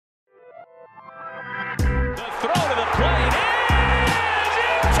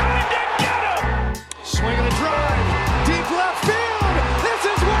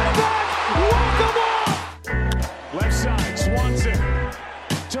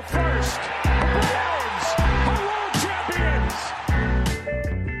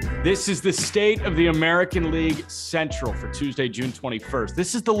This is the state of the American League Central for Tuesday, June 21st.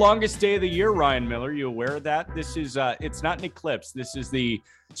 This is the longest day of the year, Ryan Miller. You aware of that? This is, it's not an eclipse. This is the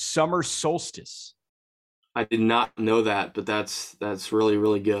summer solstice. I did not know that, but that's really,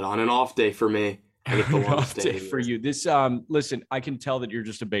 really good. On an off day for me, I get the longest day for you. This, listen, I can tell that you're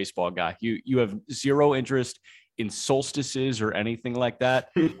just a baseball guy. You have zero interest in solstices or anything like that.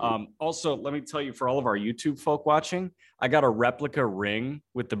 Also, let me tell you, for all of our YouTube folk watching, I got a replica ring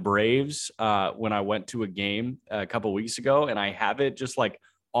with the Braves when I went to a game a couple weeks ago, and I have it just like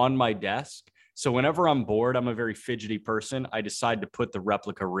on my desk. So whenever I'm bored, I'm a very fidgety person. I decide to put the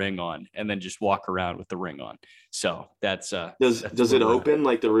replica ring on and then just walk around with the ring on. So that's does it open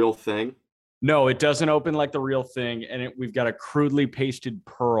like the real thing? No, it doesn't open like the real thing, and we've got a crudely pasted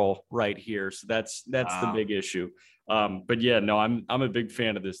pearl right here, so that's the big issue. But yeah, no, I'm a big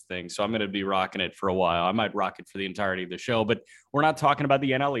fan of this thing, so I'm going to be rocking it for a while. I might rock it for the entirety of the show, but we're not talking about the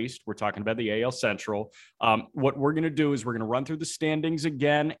NL East. We're talking about the AL Central. What we're going to do is we're going to run through the standings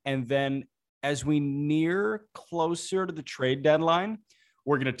again, and then as we near closer to the trade deadline,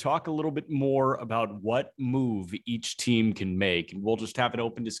 we're going to talk a little bit more about what move each team can make. And we'll just have an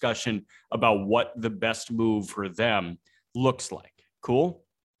open discussion about what the best move for them looks like. Cool?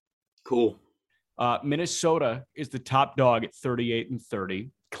 Cool. Minnesota is the top dog at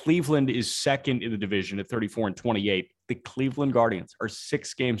 38-30. Cleveland is second in the division at 34-28. The Cleveland Guardians are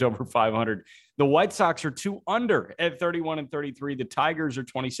 6 games over 500. The White Sox are 2 under at 31-33. The Tigers are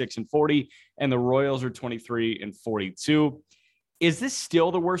 26-40, and the Royals are 23-42. Is this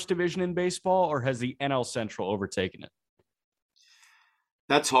still the worst division in baseball, or has the NL Central overtaken it?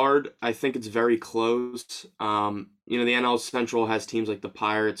 That's hard. I think it's very close. The NL Central has teams like the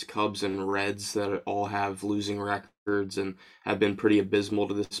Pirates, Cubs, and Reds that all have losing records and have been pretty abysmal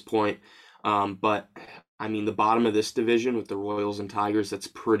to this point. But, the bottom of this division with the Royals and Tigers, that's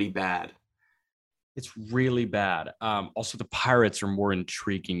pretty bad. It's really bad. Also, the Pirates are more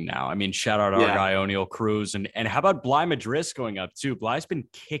intriguing now. Shout out our guy, O'Neal Cruz. And how about Bly Madris going up, too? Bly's been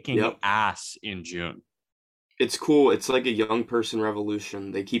kicking ass in June. It's cool. It's like a young person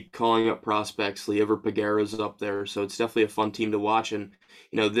revolution. They keep calling up prospects. Liover Peguera's up there. So it's definitely a fun team to watch. And,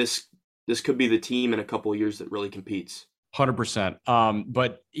 this could be the team in a couple of years that really competes. 100%.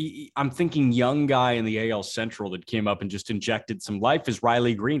 But I'm thinking young guy in the AL Central that came up and just injected some life is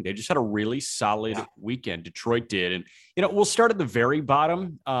Riley Green. They just had a really solid weekend. Detroit did. And, we'll start at the very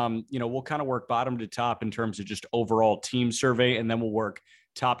bottom. We'll kind of work bottom to top in terms of just overall team survey, and then we'll work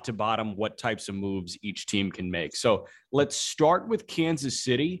top to bottom, what types of moves each team can make. So let's start with Kansas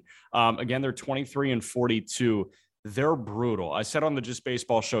City. Again, they're 23-42. They're brutal. I said on the Just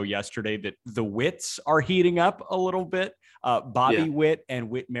Baseball show yesterday that the Witts are heating up a little bit, Bobby Witt and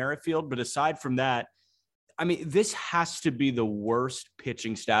Whit Merrifield. But aside from that, this has to be the worst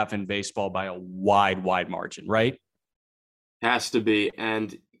pitching staff in baseball by a wide margin, right? Has to be.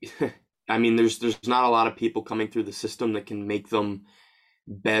 And there's not a lot of people coming through the system that can make them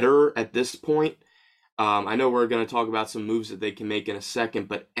better at this point. I know we're going to talk about some moves that they can make in a second,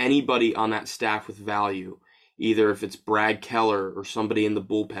 but anybody on that staff with value, either if it's Brad Keller or somebody in the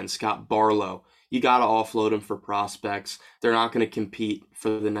bullpen, Scott Barlow, you got to offload them for prospects. They're not going to compete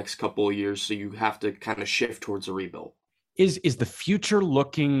for the next couple of years, so you have to kind of shift towards a rebuild. Is the future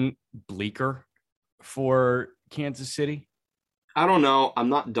looking bleaker for Kansas City? I don't know. I'm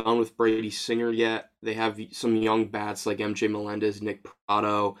not done with Brady Singer yet. They have some young bats like MJ Melendez, Nick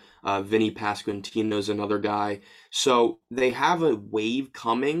Pratto, Vinny Pasquantino's another guy. So they have a wave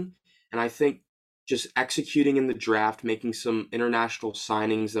coming, and I think just executing in the draft, making some international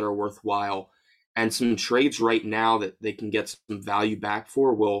signings that are worthwhile, and some trades right now that they can get some value back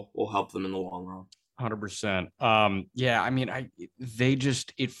for will help them in the long run. 100%.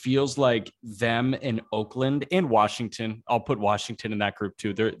 It feels like them in Oakland and Washington. I'll put Washington in that group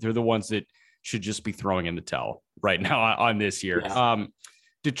too. They're the ones that should just be throwing in the towel right now on this year. Yeah.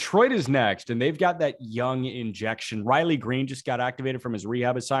 Detroit is next, and they've got that young injection. Riley Green just got activated from his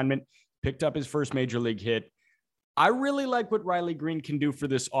rehab assignment, picked up his first major league hit. I really like what Riley Green can do for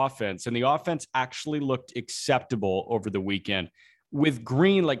this offense, and the offense actually looked acceptable over the weekend. With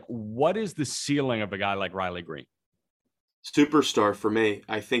Green, what is the ceiling of a guy like Riley Green? Superstar for me.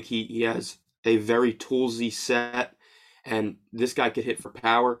 I think he has a very toolsy set, and this guy could hit for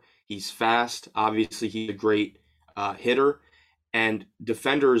power. He's fast. Obviously, he's a great hitter and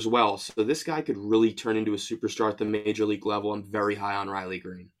defender as well. So this guy could really turn into a superstar at the major league level. I'm very high on Riley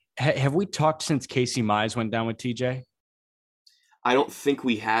Green. Have we talked since Casey Mize went down with TJ? I don't think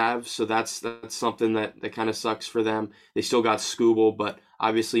we have, so that's something that kind of sucks for them. They still got Skubal, but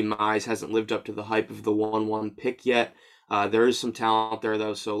obviously Mize hasn't lived up to the hype of the 1-1 pick yet. There is some talent there,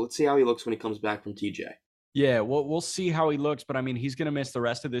 though, so let's see how he looks when he comes back from TJ. Yeah, well, we'll see how he looks, but I mean, he's going to miss the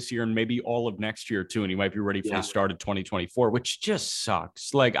rest of this year and maybe all of next year too, and he might be ready for the start of 2024, which just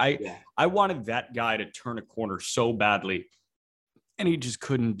sucks. Like I wanted that guy to turn a corner so badly, and he just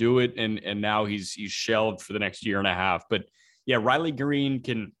couldn't do it, and now he's shelved for the next year and a half. But yeah, Riley Green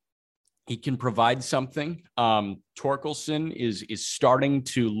can provide something. Torkelson is starting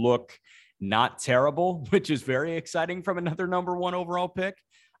to look not terrible, which is very exciting from another number 1 overall pick.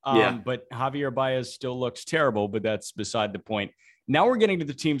 But Javier Baez still looks terrible, but that's beside the point. Now we're getting to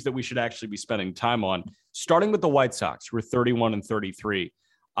the teams that we should actually be spending time on, starting with the White Sox. We're 31 and 33.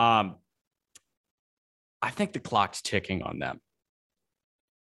 I think the clock's ticking on them.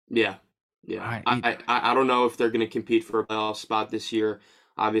 Yeah. I don't know if they're going to compete for a playoff spot this year.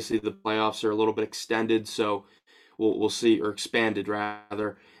 Obviously, the playoffs are a little bit extended, so we'll see, or expanded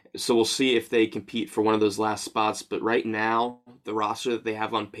rather. So we'll see if they compete for one of those last spots. But right now, the roster that they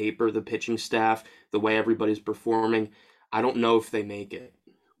have on paper, the pitching staff, the way everybody's performing, I don't know if they make it.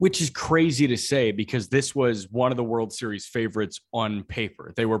 Which is crazy to say because this was one of the World Series favorites on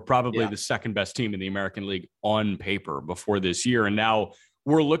paper. They were probably the second best team in the American League on paper before this year. And now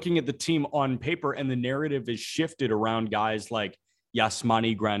we're looking at the team on paper and the narrative is shifted around guys like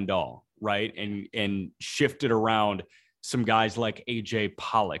Yasmani Grandal, right? And shifted around some guys like AJ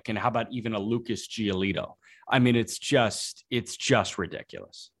Pollock, and how about even a Lucas Giolito? I mean, it's just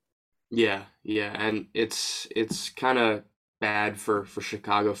ridiculous. Yeah, and it's kind of bad for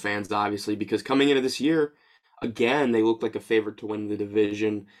Chicago fans, obviously, because coming into this year, again, they look like a favorite to win the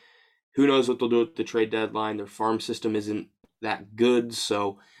division. Who knows what they'll do at the trade deadline? Their farm system isn't that good,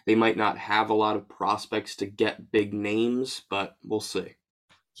 so they might not have a lot of prospects to get big names, but we'll see.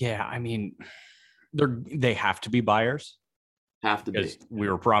 Yeah, I mean, they have to be buyers. Have to be. We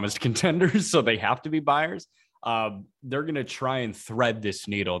were promised contenders, so they have to be buyers. They're going to try and thread this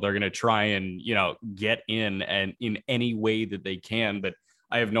needle. They're going to try and, get in and in any way that they can, but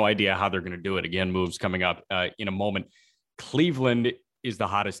I have no idea how they're going to do it. Again, moves coming up in a moment. Cleveland is the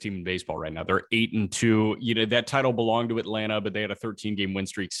hottest team in baseball right now. They're 8-2. That title belonged to Atlanta, but they had a 13-game win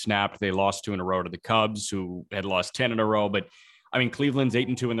streak snapped. They lost 2 in a row to the Cubs, who had lost 10 in a row. But I mean, Cleveland's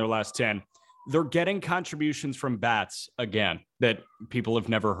 8-2 in their last 10. They're getting contributions from bats again that people have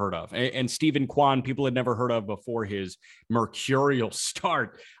never heard of. And Stephen Kwan, people had never heard of before his mercurial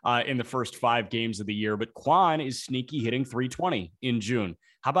start in the first 5 games of the year. But Kwan is sneaky hitting .320 in June.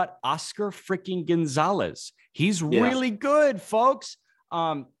 How about Oscar freaking Gonzalez? He's really good, folks.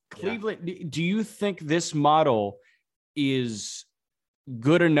 Cleveland, do you think this model is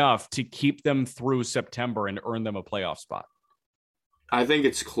good enough to keep them through September and earn them a playoff spot? I think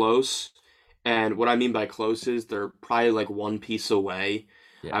it's close. And what I mean by close is they're probably like one piece away.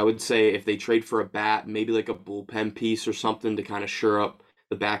 Yeah. I would say if they trade for a bat, maybe like a bullpen piece or something to kind of shore up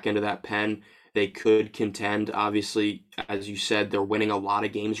the back end of that pen, they could contend. Obviously, as you said, they're winning a lot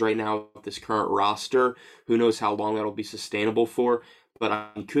of games right now with this current roster. Who knows how long that'll be sustainable for?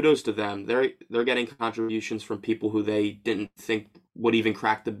 But kudos to them. They're getting contributions from people who they didn't think would even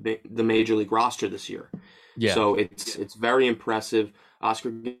crack the major league roster this year. Yeah. So it's very impressive.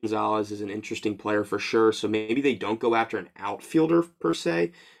 Oscar Gonzalez is an interesting player for sure. So maybe they don't go after an outfielder per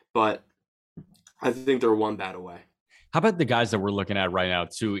se, but I think they're one bat away. How about the guys that we're looking at right now,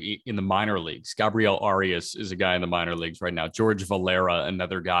 too, in the minor leagues? Gabriel Arias is a guy in the minor leagues right now. George Valera,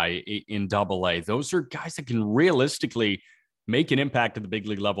 another guy in Double-A. Those are guys that can realistically make an impact at the big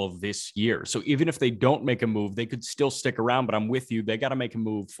league level this year. So even if they don't make a move, they could still stick around. But I'm with you. They got to make a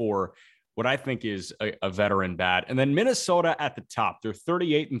move for what I think is a veteran bat. And then Minnesota at the top. They're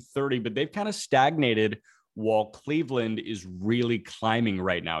 38 and 30, but they've kind of stagnated while Cleveland is really climbing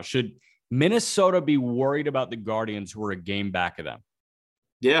right now. Should Minnesota be worried about the Guardians, who are a game back of them?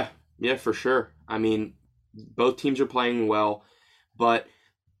 Yeah, for sure. I mean, both teams are playing well, but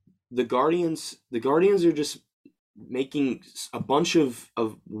the Guardians are just making a bunch of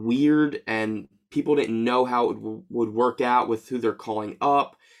weird, and people didn't know how it would work out with who they're calling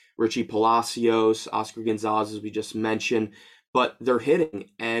up. Richie Palacios, Oscar Gonzalez, as we just mentioned, but they're hitting.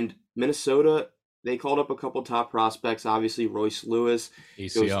 And Minnesota, they called up a couple top prospects. Obviously, Royce Lewis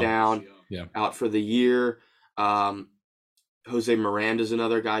ACL goes down, out for the year. Jose Miranda is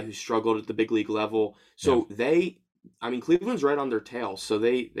another guy who struggled at the big league level. So Cleveland's right on their tail. So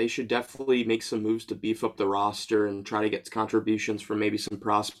they should definitely make some moves to beef up the roster and try to get contributions from maybe some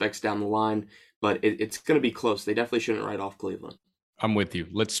prospects down the line. But it's going to be close. They definitely shouldn't write off Cleveland. I'm with you.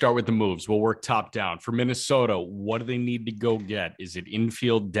 Let's start with the moves. We'll work top down. For Minnesota, what do they need to go get? Is it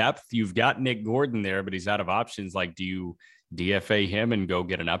infield depth? You've got Nick Gordon there, but he's out of options. Like, do you DFA him and go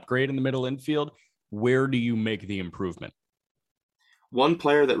get an upgrade in the middle infield? Where do you make the improvement? One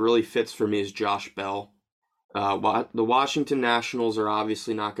player that really fits for me is Josh Bell. The Washington Nationals are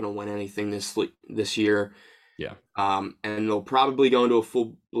obviously not going to win anything this year, Yeah. and they'll probably go into a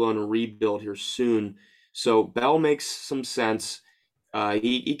full-blown rebuild here soon. So Bell makes some sense.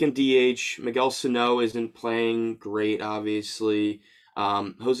 He can DH. Miguel Sano isn't playing great, obviously.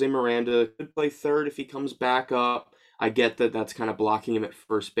 Jose Miranda could play third if he comes back up. I get that that's kind of blocking him at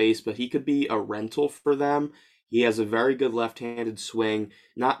first base, but he could be a rental for them. He has a very good left-handed swing,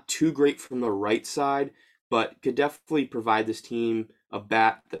 not too great from the right side, but could definitely provide this team a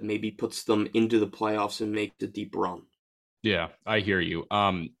bat that maybe puts them into the playoffs and makes a deep run. Yeah, I hear you.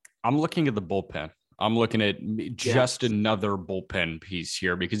 I'm looking at the bullpen. I'm looking at Yeah. just another bullpen piece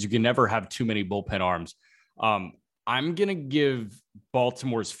here because you can never have too many bullpen arms. I'm gonna give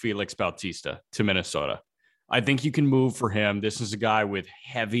Baltimore's Felix Bautista to Minnesota. I think you can move for him. This is a guy with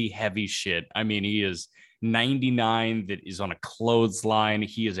heavy, heavy shit. I mean, he is 99 that is on a clothesline.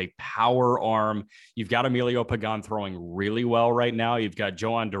 He is a power arm. You've got Emilio Pagan throwing really well right now. You've got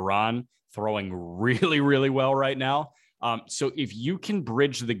Joan Duran throwing really, really well right now. So if you can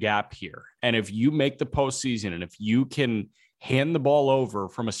bridge the gap here, and if you make the postseason, and if you can hand the ball over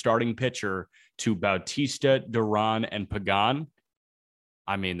from a starting pitcher to Bautista, Duran, and Pagan,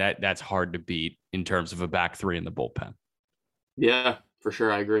 I mean, that's hard to beat in terms of a back three in the bullpen. Yeah, for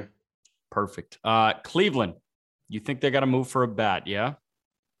sure. I agree. Perfect. Cleveland, you think they got to move for a bat? Yeah.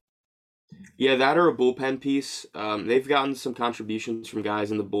 Yeah, that or a bullpen piece. They've gotten some contributions from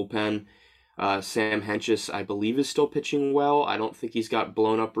guys in the bullpen. Sam Hentges, I believe, is still pitching well. I don't think he's got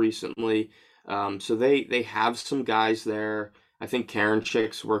blown up recently. So they have some guys there. I think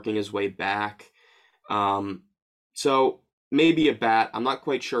Karinchak's working his way back. So maybe a bat. I'm not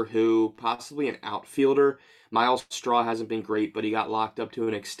quite sure who. Possibly an outfielder. Miles Straw hasn't been great, but he got locked up to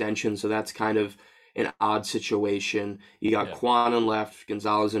an extension, so that's kind of an odd situation. You got Kwan in left,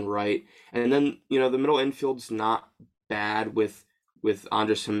 Gonzalez in right, and then the middle infield's not bad with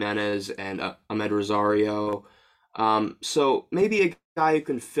Andres Jimenez and Ahmed Rosario. So maybe a guy who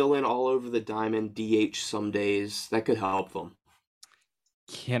can fill in all over the diamond, DH some days. That could help them.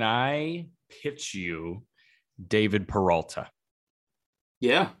 Can I pitch you David Peralta?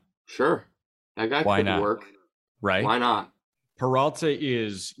 Yeah, sure. That guy Why could not? work. Right? Why not? Peralta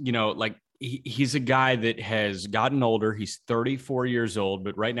is, like he's a guy that has gotten older. He's 34 years old,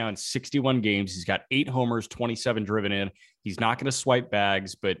 but right now in 61 games, he's got 8 homers, 27 driven in. He's not going to swipe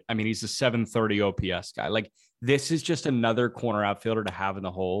bags, but I mean, he's a 730 OPS guy. Like, this is just another corner outfielder to have in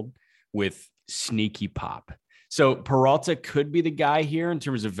the hold with sneaky pop. So Peralta could be the guy here in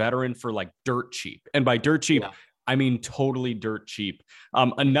terms of veteran for like dirt cheap. And by dirt cheap, I mean totally dirt cheap.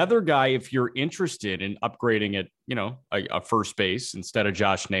 Another guy, if you're interested in upgrading at, a first base instead of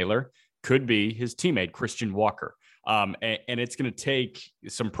Josh Naylor, could be his teammate, Christian Walker. And it's going to take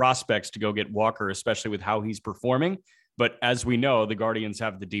some prospects to go get Walker, especially with how he's performing. But as we know, the Guardians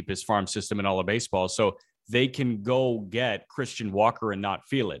have the deepest farm system in all of baseball. So they can go get Christian Walker and not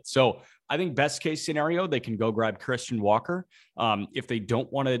feel it. So I think best case scenario, they can go grab Christian Walker. If they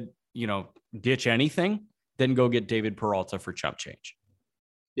don't want to, ditch anything, then go get David Peralta for chump change.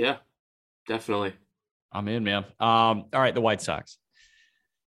 Yeah, definitely. I'm in, man. All right, the White Sox.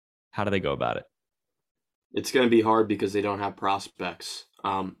 How do they go about it? It's going to be hard because they don't have prospects.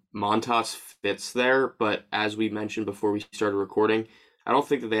 Montas fits there, but as we mentioned before we started recording, I don't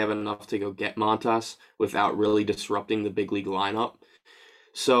think that they have enough to go get Montas without really disrupting the big league lineup.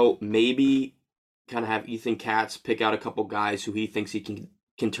 So maybe kind of have Ethan Katz pick out a couple guys who he thinks he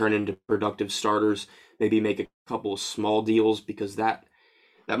can turn into productive starters. Maybe make a couple of small deals because that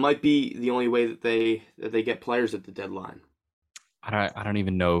might be the only way that they get players at the deadline. I don't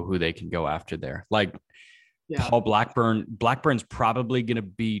even know who they can go after there. Like Paul Blackburn. Blackburn's probably going to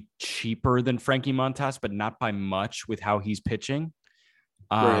be cheaper than Frankie Montas, but not by much with how he's pitching.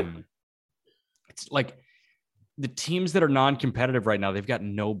 Right. It's like the teams that are non-competitive right now, they've got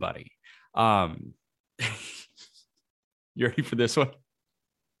nobody. You ready for this one?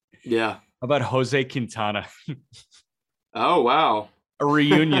 Yeah. How about Jose Quintana? Oh, wow. A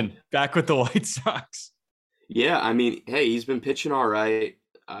reunion back with the White Sox. Yeah, I mean, hey, he's been pitching all right.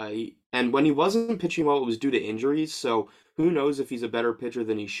 And when he wasn't pitching well, it was due to injuries. So who knows if he's a better pitcher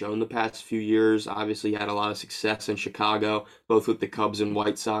than he's shown the past few years. Obviously, he had a lot of success in Chicago, both with the Cubs and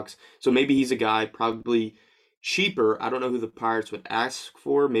White Sox. So maybe he's a guy probably cheaper. I don't know who the Pirates would ask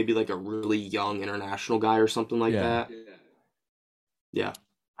for. Maybe like a really young international guy or something like that. Yeah.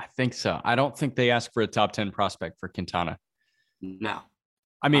 I think so. I don't think they ask for a top 10 prospect for Quintana. No.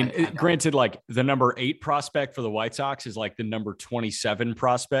 I mean, granted, like the number 8 prospect for the White Sox is like the number 27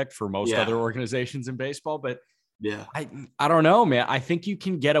 prospect for most other organizations in baseball. But Yeah. I don't know, man. I think you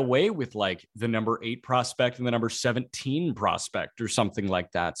can get away with like the number 8 prospect and the number 17 prospect or something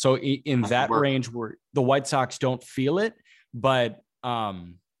like that. So in that range where the White Sox don't feel it, but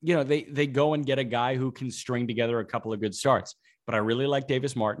they go and get a guy who can string together a couple of good starts. But I really like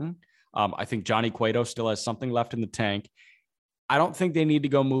Davis Martin. I think Johnny Cueto still has something left in the tank. I don't think they need to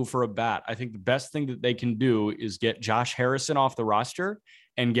go move for a bat. I think the best thing that they can do is get Josh Harrison off the roster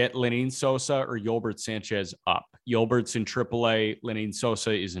and get Lenin Sosa or Yolbert Sanchez up. Yolbert's in AAA, Lenin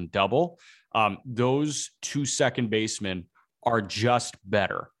Sosa is in double. Those 2 second basemen are just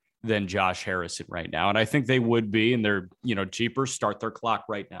better than Josh Harrison right now. And I think they would be, and they're, cheaper, start their clock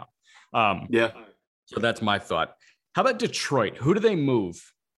right now. Yeah. So that's my thought. How about Detroit? Who do they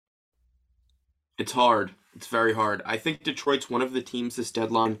move? It's hard. It's very hard. I think Detroit's one of the teams this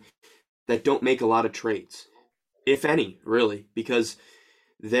deadline that don't make a lot of trades, if any, really, because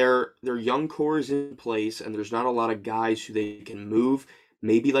their young core is in place and there's not a lot of guys who they can move.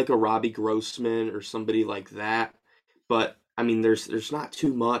 Maybe like a Robbie Grossman or somebody like that. But I mean, there's not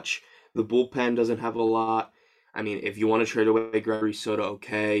too much. The bullpen doesn't have a lot. I mean, if you want to trade away Gregory Soto,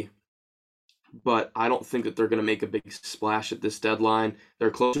 okay. But I don't think that they're going to make a big splash at this deadline.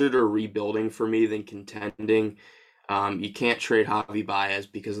 They're closer to rebuilding for me than contending. You can't trade Javi Baez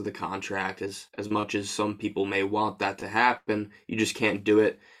because of the contract as much as some people may want that to happen. You just can't do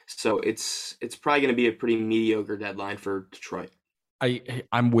it. So it's probably going to be a pretty mediocre deadline for Detroit.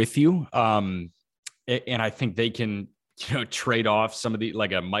 I'm with you. And I think they can, trade off some of the,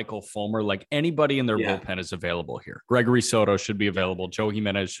 like a Michael Fulmer, like anybody in their bullpen is available here. Gregory Soto should be available. Joe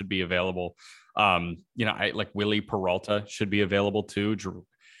Jimenez should be available. I like Willie Peralta should be available too.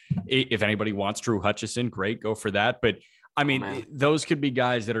 If anybody wants Drew Hutchison, great, go for that. But I mean, those could be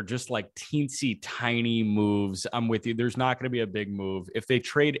guys that are just like teensy tiny moves. I'm with you. There's not going to be a big move. If they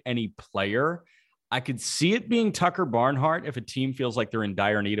trade any player, I could see it being Tucker Barnhart if a team feels like they're in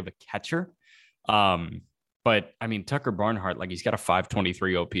dire need of a catcher. But I mean, Tucker Barnhart, like he's got a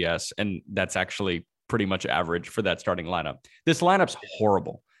 523 OPS, and that's actually pretty much average for that starting lineup. This lineup's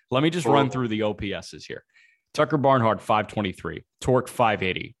horrible. Let me just run through the OPSs here. Tucker Barnhart, 523. Torque,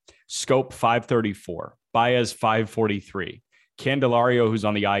 580. Scope, 534. Baez, 543. Candelario, who's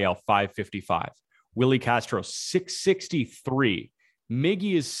on the IL, 555. Willie Castro, 663.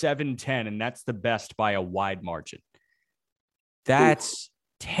 Miggy is 710, and that's the best by a wide margin. That's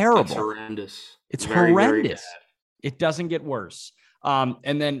terrible. That's horrendous. It's very, horrendous. It doesn't get worse.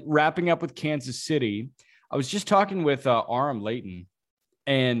 And then wrapping up with Kansas City, I was just talking with Aram Layton.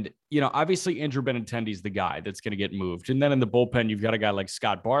 And, obviously Andrew Benintendi is the guy that's going to get moved. And then in the bullpen, you've got a guy like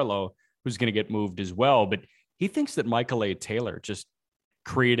Scott Barlow who's going to get moved as well. But he thinks that Michael A. Taylor just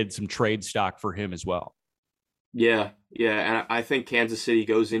created some trade stock for him as well. Yeah. And I think Kansas City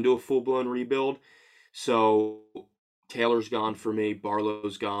goes into a full-blown rebuild. So Taylor's gone for me.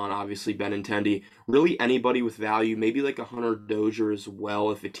 Barlow's gone. Obviously Benintendi. Really anybody with value, maybe like a Hunter Dozier as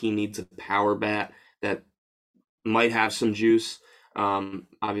well if a team needs a power bat that might have some juice.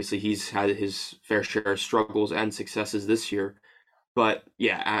 Obviously he's had his fair share of struggles and successes this year, but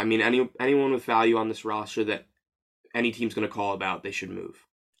yeah, I mean, anyone with value on this roster that any team's going to call about, they should move.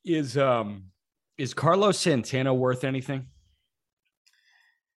 Is Carlos Santana worth anything?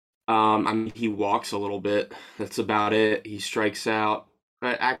 I mean, he walks a little bit. That's about it. He strikes out.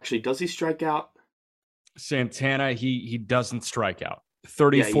 Actually, does he strike out? Santana, he doesn't strike out.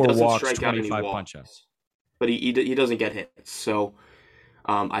 34 walks, 25 punch-outs. But he doesn't get hits. So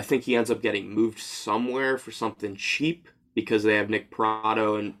I think he ends up getting moved somewhere for something cheap because they have Nick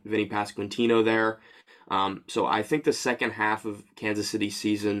Pratto and Vinny Pasquantino there. So I think the second half of Kansas City's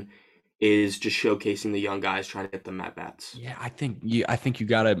season is just showcasing the young guys trying to get them at bats. Yeah, I think you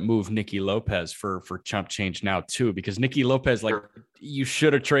got to move Nicky Lopez for chump change now too, because Nicky Lopez, you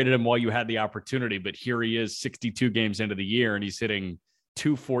should have traded him while you had the opportunity, but here he is 62 games into the year and he's hitting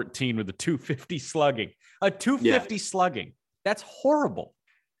 214 with a 250 slugging. A 250 slugging. That's horrible.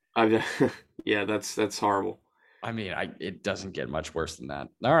 Yeah, that's horrible. I mean, it doesn't get much worse than that.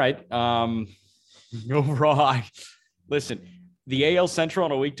 All right. Overall, listen, the AL Central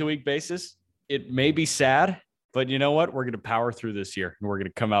on a week-to-week basis, it may be sad, but you know what? We're going to power through this year, and we're going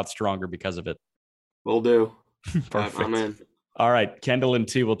to come out stronger because of it. Will do. Perfect. I'm in. All right. Kendall and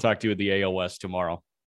T will talk to you at the AL West tomorrow.